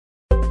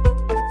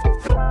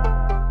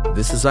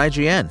This is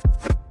IGN.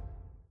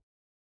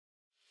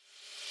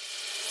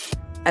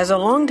 As a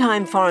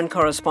longtime foreign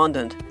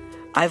correspondent,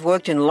 I've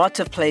worked in lots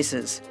of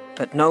places,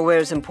 but nowhere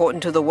as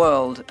important to the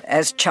world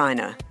as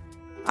China.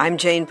 I'm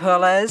Jane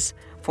Perlez,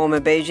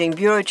 former Beijing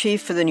bureau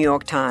chief for the New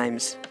York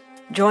Times.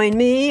 Join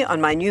me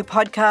on my new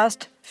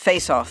podcast,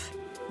 Face Off,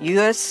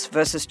 U.S.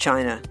 versus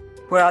China,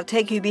 where I'll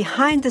take you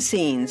behind the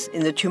scenes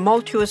in the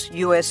tumultuous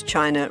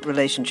U.S.-China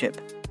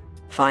relationship.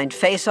 Find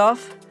Face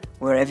Off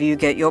wherever you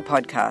get your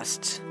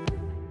podcasts.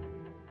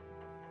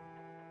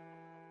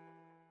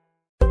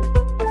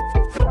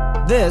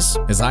 This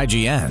is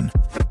IGN.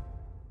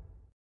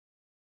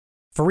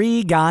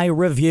 Free Guy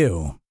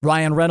Review.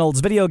 Ryan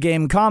Reynolds' video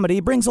game comedy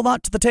brings a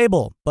lot to the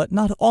table, but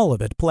not all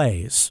of it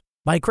plays.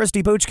 By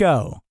Christy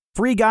Puchko.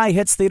 Free Guy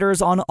hits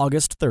theaters on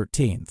August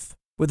 13th.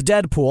 With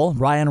Deadpool,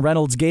 Ryan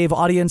Reynolds gave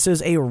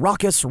audiences a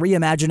raucous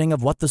reimagining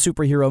of what the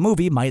superhero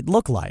movie might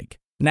look like.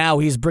 Now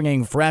he's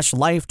bringing fresh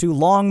life to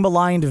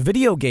long-maligned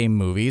video game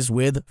movies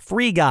with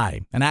Free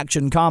Guy, an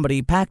action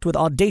comedy packed with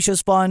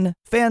audacious fun,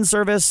 fan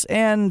service,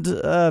 and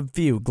a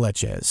few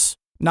glitches.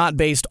 Not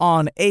based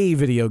on a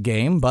video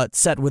game, but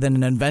set within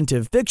an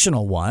inventive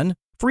fictional one,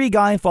 Free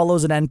Guy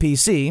follows an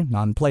NPC,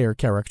 non-player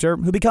character,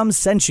 who becomes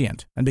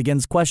sentient and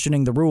begins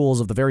questioning the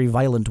rules of the very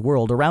violent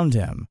world around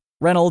him.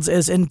 Reynolds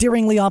is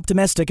endearingly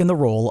optimistic in the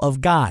role of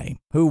Guy,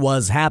 who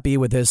was happy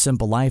with his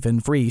simple life in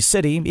Free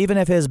City, even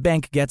if his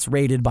bank gets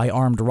raided by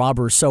armed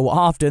robbers so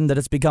often that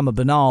it's become a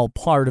banal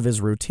part of his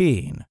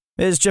routine.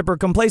 His chipper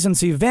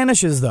complacency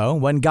vanishes, though,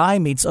 when Guy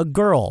meets a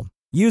girl,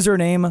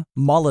 username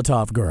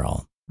Molotov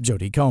Girl,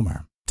 Jodie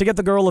Comer. To get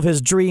the girl of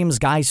his dreams,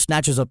 Guy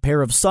snatches a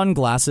pair of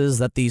sunglasses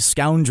that these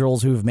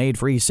scoundrels who've made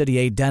Free City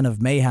a den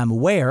of mayhem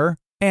wear,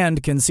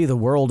 and can see the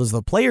world as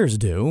the players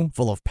do,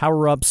 full of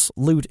power-ups,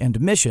 loot, and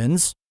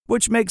missions,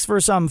 which makes for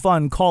some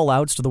fun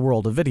call-outs to the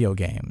world of video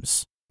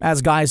games.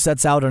 As Guy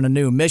sets out on a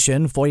new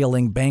mission,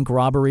 foiling bank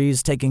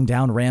robberies, taking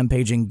down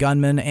rampaging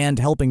gunmen, and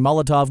helping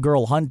Molotov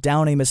Girl hunt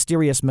down a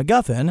mysterious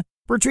MacGuffin,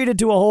 we're treated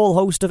to a whole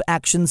host of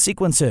action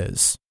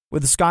sequences.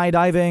 With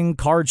skydiving,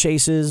 car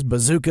chases,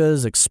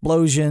 bazookas,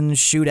 explosions,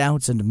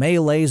 shootouts, and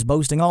melees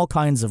boasting all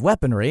kinds of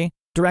weaponry,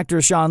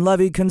 director Sean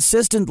Levy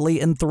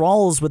consistently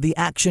enthralls with the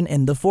action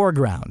in the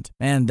foreground,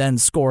 and then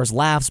scores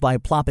laughs by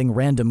plopping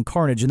random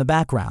carnage in the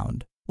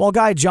background. While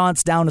Guy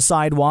jaunts down a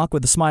sidewalk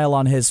with a smile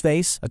on his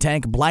face, a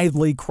tank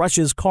blithely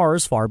crushes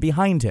cars far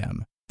behind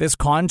him. This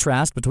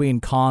contrast between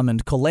calm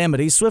and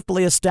calamity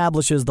swiftly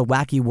establishes the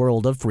wacky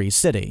world of Free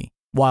City,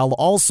 while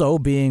also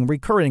being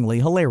recurringly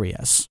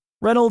hilarious.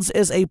 Reynolds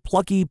is a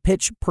plucky,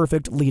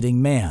 pitch-perfect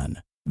leading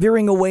man,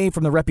 veering away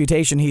from the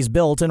reputation he's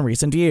built in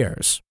recent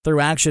years.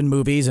 Through action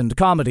movies and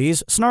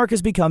comedies, snark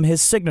has become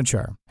his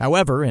signature.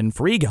 However, in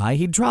Free Guy,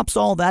 he drops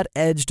all that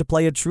edge to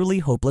play a truly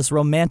hopeless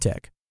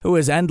romantic, who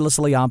is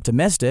endlessly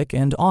optimistic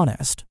and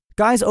honest.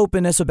 Guy's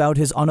openness about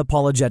his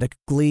unapologetic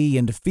glee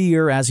and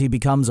fear as he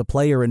becomes a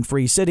player in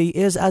Free City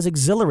is as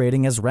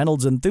exhilarating as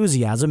Reynolds'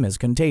 enthusiasm is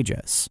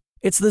contagious.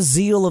 It's the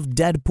zeal of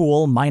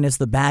Deadpool minus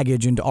the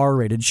baggage and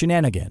R-rated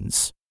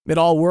shenanigans. It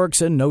all works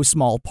in no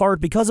small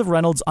part because of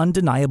Reynolds'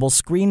 undeniable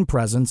screen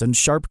presence and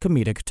sharp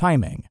comedic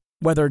timing.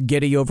 Whether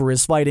giddy over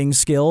his fighting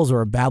skills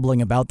or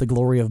babbling about the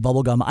glory of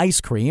bubblegum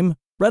ice cream,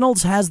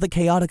 Reynolds has the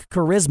chaotic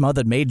charisma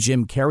that made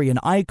Jim Carrey an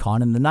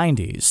icon in the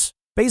 90s.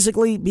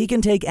 Basically, he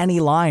can take any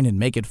line and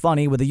make it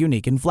funny with a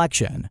unique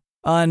inflection.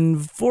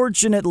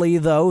 Unfortunately,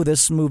 though,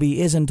 this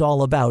movie isn't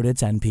all about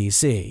its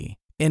NPC.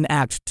 In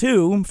Act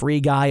 2,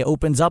 Free Guy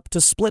opens up to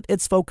split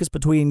its focus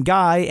between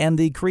Guy and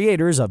the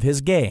creators of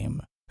his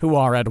game, who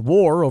are at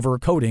war over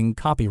coding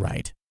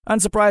copyright.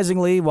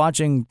 Unsurprisingly,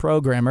 watching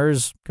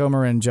programmers,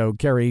 Comer and Joe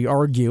Carey,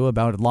 argue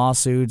about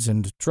lawsuits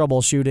and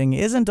troubleshooting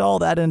isn't all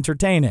that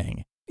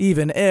entertaining,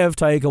 even if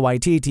Taika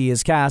Waititi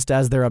is cast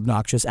as their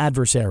obnoxious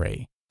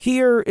adversary.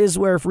 Here is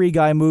where Free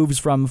Guy moves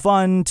from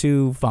fun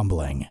to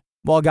fumbling.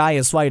 While Guy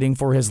is fighting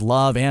for his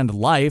love and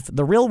life,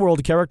 the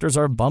real-world characters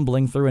are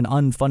bumbling through an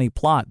unfunny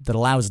plot that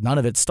allows none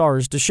of its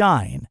stars to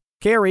shine.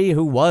 Carey,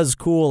 who was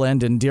cool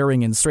and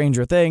endearing in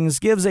Stranger Things,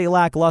 gives a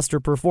lackluster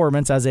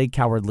performance as a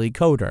cowardly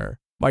coder.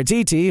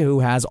 Waititi,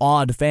 who has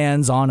odd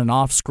fans on and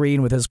off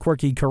screen with his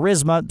quirky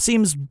charisma,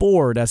 seems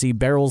bored as he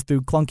barrels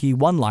through clunky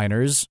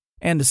one-liners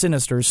and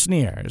sinister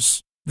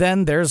sneers.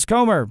 Then there's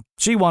Comer.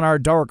 She won our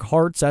dark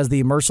hearts as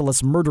the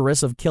merciless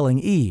murderess of Killing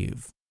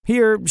Eve.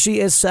 Here, she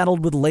is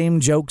saddled with lame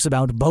jokes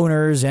about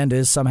boners and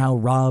is somehow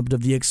robbed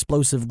of the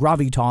explosive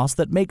gravitas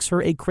that makes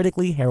her a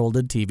critically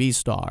heralded TV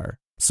star.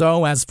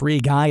 So, as Free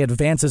Guy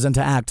advances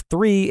into Act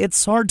 3,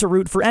 it's hard to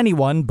root for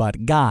anyone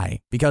but Guy,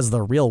 because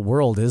the real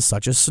world is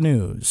such a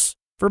snooze.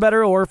 For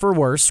better or for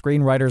worse,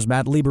 screenwriters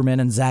Matt Lieberman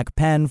and Zach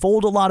Penn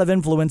fold a lot of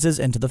influences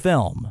into the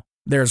film.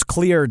 There's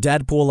clear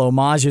Deadpool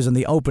homages in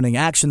the opening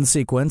action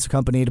sequence,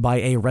 accompanied by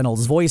a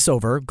Reynolds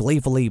voiceover,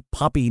 gleefully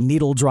poppy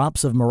needle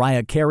drops of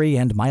Mariah Carey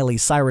and Miley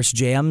Cyrus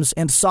jams,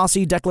 and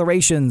saucy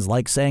declarations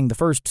like saying the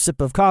first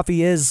sip of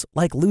coffee is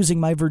like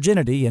losing my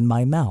virginity in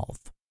my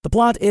mouth. The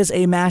plot is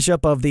a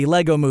mashup of the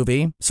Lego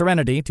Movie,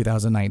 Serenity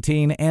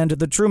 2019, and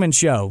The Truman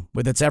Show,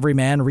 with its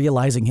everyman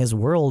realizing his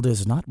world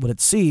is not what it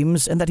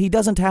seems and that he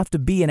doesn't have to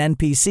be an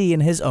NPC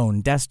in his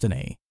own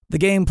destiny. The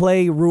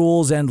gameplay,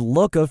 rules, and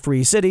look of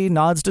Free City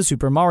nods to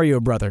Super Mario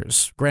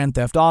Bros., Grand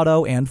Theft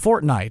Auto, and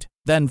Fortnite.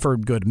 Then, for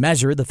good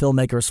measure, the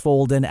filmmakers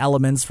fold in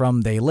elements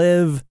from They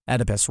Live,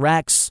 Oedipus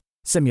Rex,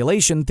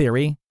 Simulation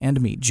Theory, and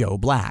Meet Joe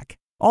Black.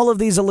 All of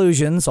these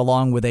allusions,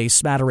 along with a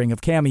smattering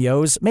of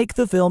cameos, make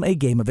the film a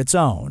game of its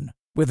own,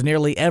 with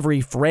nearly every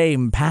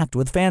frame packed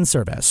with fan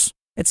service.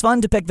 It's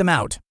fun to pick them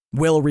out,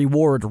 will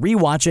reward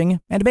rewatching,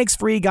 and makes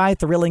Free Guy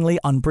thrillingly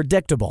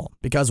unpredictable,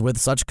 because with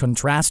such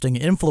contrasting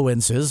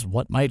influences,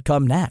 what might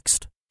come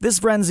next? This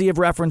frenzy of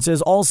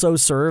references also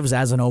serves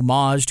as an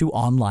homage to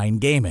online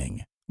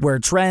gaming, where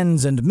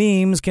trends and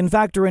memes can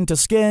factor into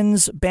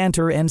skins,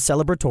 banter, and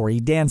celebratory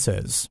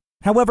dances.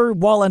 However,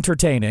 while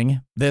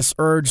entertaining, this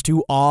urge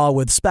to awe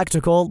with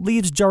spectacle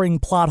leaves jarring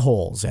plot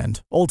holes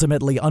and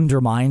ultimately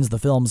undermines the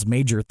film's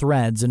major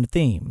threads and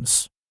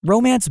themes.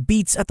 Romance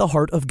beats at the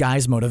heart of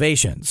Guy's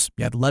motivations,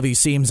 yet Levy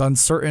seems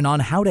uncertain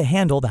on how to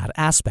handle that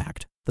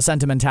aspect. The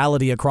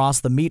sentimentality across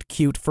the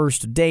meet-cute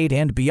first date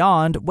and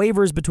beyond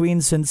wavers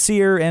between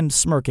sincere and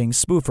smirking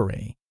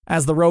spoofery.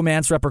 As the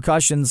romance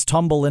repercussions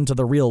tumble into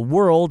the real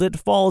world, it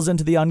falls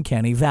into the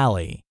uncanny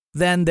valley.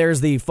 Then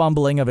there's the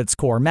fumbling of its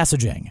core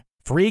messaging.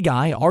 Free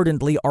Guy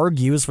ardently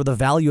argues for the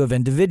value of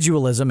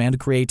individualism and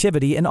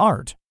creativity in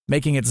art,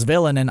 making its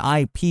villain an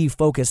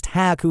IP-focused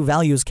hack who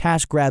values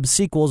cash-grab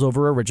sequels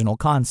over original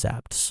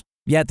concepts.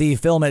 Yet the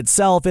film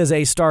itself is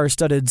a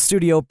star-studded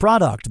studio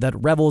product that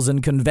revels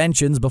in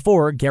conventions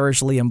before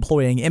garishly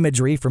employing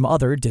imagery from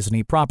other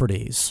Disney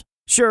properties.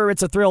 Sure,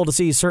 it's a thrill to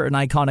see certain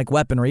iconic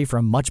weaponry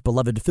from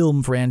much-beloved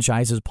film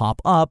franchises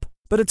pop up,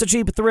 but it's a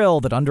cheap thrill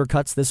that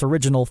undercuts this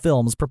original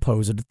film's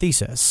proposed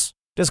thesis.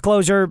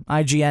 Disclosure,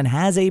 IGN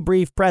has a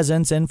brief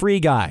presence in Free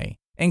Guy,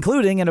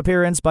 including an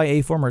appearance by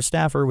a former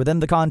staffer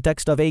within the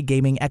context of a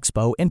Gaming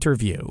Expo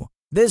interview.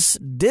 This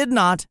did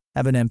not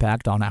have an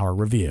impact on our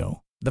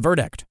review. The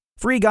verdict: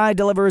 Free Guy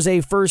delivers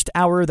a first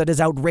hour that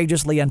is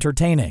outrageously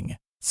entertaining,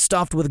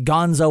 stuffed with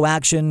gonzo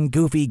action,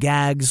 goofy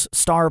gags,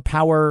 star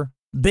power,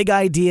 big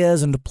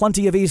ideas, and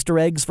plenty of Easter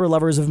eggs for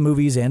lovers of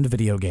movies and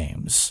video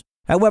games.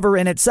 However,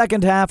 in its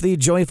second half, the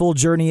joyful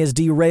journey is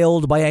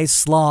derailed by a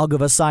slog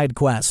of a side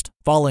quest,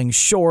 falling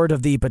short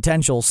of the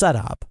potential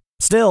setup.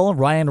 Still,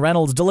 Ryan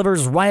Reynolds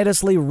delivers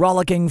riotously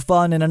rollicking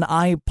fun in an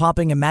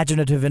eye-popping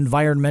imaginative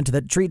environment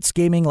that treats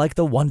gaming like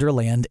the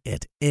wonderland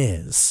it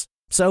is.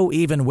 So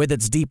even with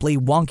its deeply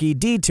wonky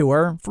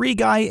detour, Free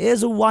Guy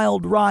is a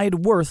wild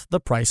ride worth the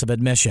price of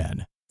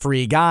admission.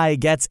 Free Guy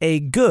gets a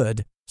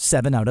good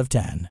 7 out of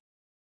 10.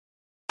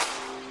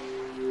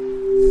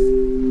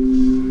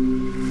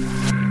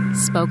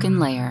 Spoken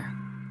Layer.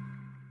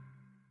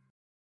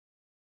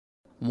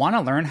 Want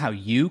to learn how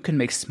you can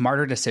make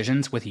smarter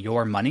decisions with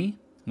your money?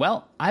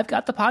 Well, I've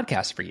got the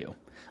podcast for you.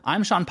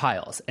 I'm Sean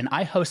Piles, and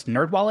I host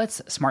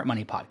NerdWallet's Smart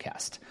Money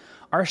Podcast.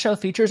 Our show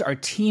features our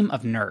team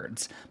of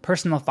nerds,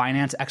 personal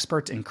finance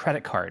experts in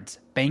credit cards,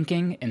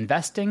 banking,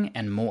 investing,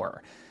 and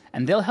more.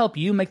 And they'll help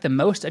you make the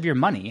most of your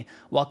money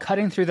while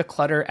cutting through the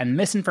clutter and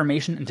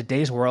misinformation in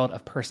today's world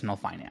of personal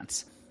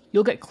finance.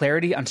 You'll get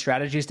clarity on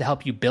strategies to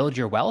help you build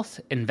your wealth,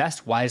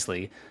 invest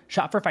wisely,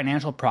 shop for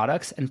financial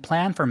products, and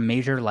plan for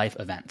major life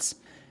events.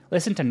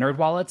 Listen to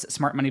NerdWallet's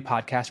Smart Money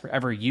Podcast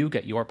wherever you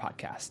get your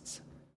podcasts.